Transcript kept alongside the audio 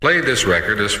Play this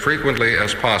record as frequently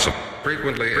as possible.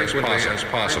 Frequently as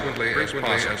possible.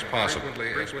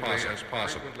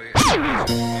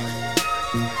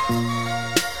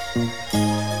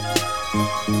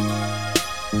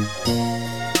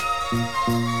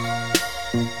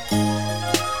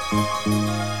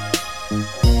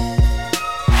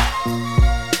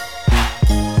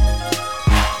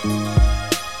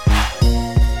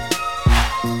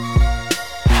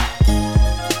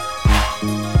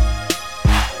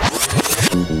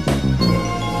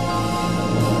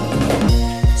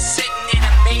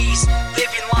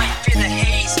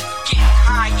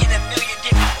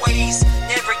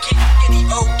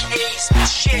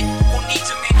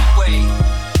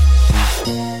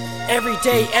 Every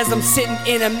day as I'm sitting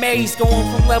in a maze, going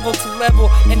from level to level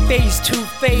and phase to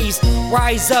phase.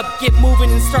 Rise up, get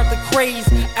moving and start the craze,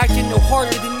 acting no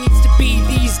harder than needs to be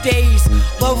these days.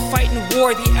 Love fighting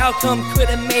war, the outcome could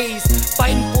amaze.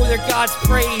 Fighting for their God's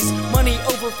praise, money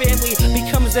over family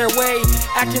becomes their way.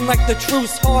 Acting like the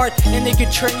truth's hard and they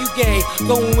could turn you gay.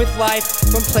 Going with life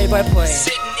from play by play.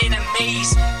 Sitting in a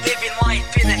maze, living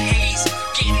life in a haze.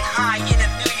 Getting high in a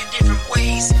million different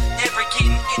ways. Never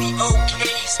getting any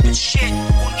okays, but shit,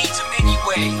 who needs them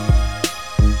anyway?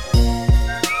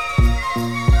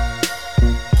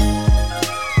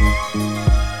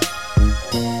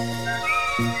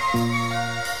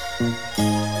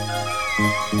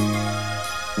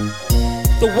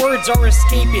 The words are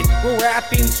escaping, we're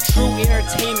rapping's true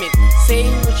entertainment.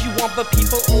 Saying what you want but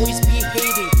people always be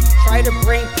hating. Try to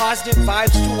bring positive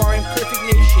vibes to our imperfect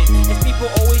nation. As people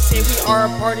always say, we are a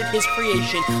part of his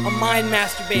creation. A mind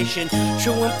masturbation,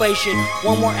 true inflation.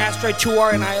 One more asteroid to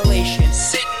our annihilation.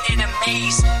 Sitting in a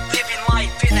maze, living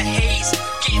life in a haze.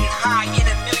 Getting high in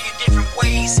a million different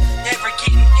ways. Never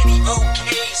getting any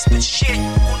okays, but shit,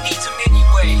 who needs them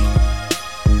anyway?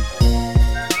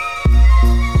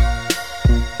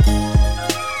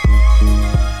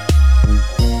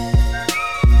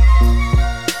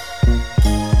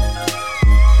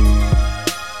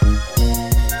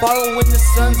 Following the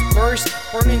sun's burst,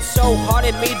 burning so hot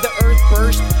it made the earth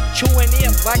burst. Chewing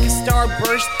it like a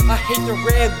starburst. I hate the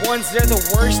red ones, they're the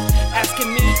worst.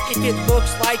 Asking me if it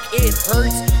looks like it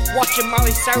hurts. Watching Miley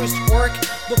Cyrus twerk,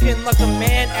 looking like a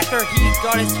man after he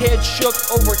got his head shook,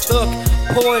 overtook.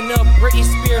 Pulling up Britney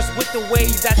Spears with the way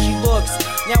that she looks.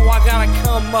 Now I gotta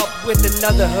come up with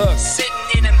another hook.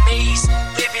 Sitting in a maze,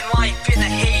 living life in a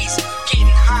haze.